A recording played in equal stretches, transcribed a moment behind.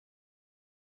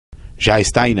Já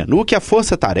está em Nanuque a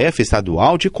Força Tarefa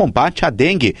Estadual de Combate à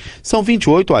Dengue. São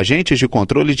 28 agentes de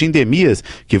controle de endemias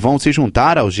que vão se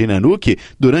juntar aos de Nanuque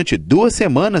durante 2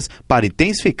 semanas para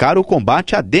intensificar o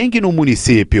combate à dengue no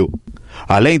município.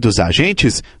 Além dos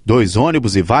agentes, 2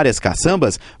 ônibus e várias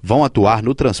caçambas vão atuar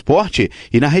no transporte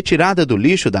e na retirada do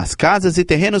lixo das casas e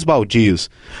terrenos baldios.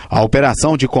 A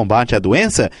operação de combate à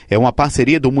doença é uma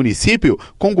parceria do município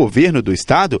com o governo do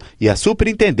estado e a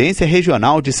Superintendência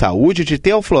Regional de Saúde de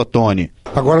Teoflotone.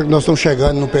 Agora que nós estamos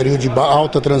chegando no período de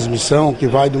alta transmissão, que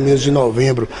vai do mês de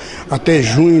novembro até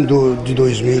junho de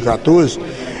 2014,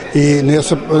 e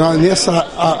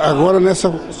agora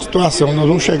nessa situação, nós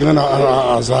vamos chegando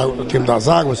ao tempo das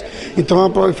águas, então a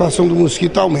proliferação do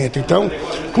mosquito aumenta. Então,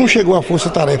 como chegou a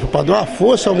força-tarefa para dar uma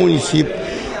força ao município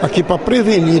aqui para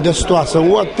prevenir da situação,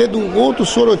 ou até do outro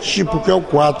sorotipo, que é o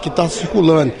 4, que está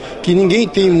circulando, que ninguém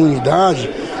tem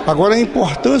imunidade, agora a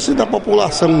importância da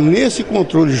população nesse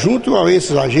controle junto a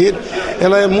esses agentes,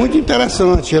 ela é muito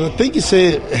interessante, ela tem que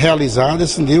ser realizada,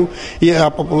 entendeu? E a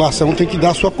população tem que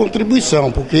dar sua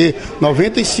contribuição, porque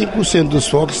 95% dos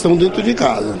focos estão dentro de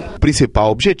casa. O principal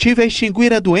objetivo é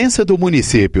extinguir a doença do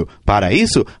município. Para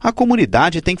isso, a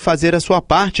comunidade tem que fazer a sua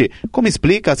parte, como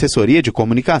explica a assessoria de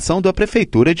comunicação da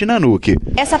Prefeitura de Nanuque.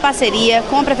 Essa parceria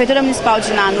com a Prefeitura Municipal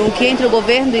de Nanuque, entre o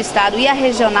Governo do Estado e a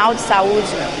Regional de Saúde,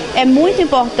 é muito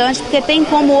importante porque tem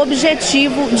como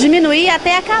objetivo diminuir e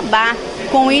até acabar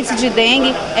com o índice de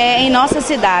dengue em nossa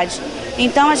cidade.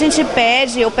 Então a gente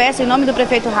eu peço em nome do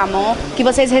prefeito Ramon, que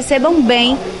vocês recebam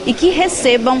bem e que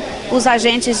recebam os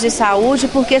agentes de saúde,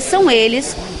 porque são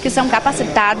eles que são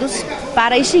capacitados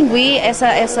para extinguir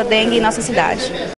essa dengue em nossa cidade.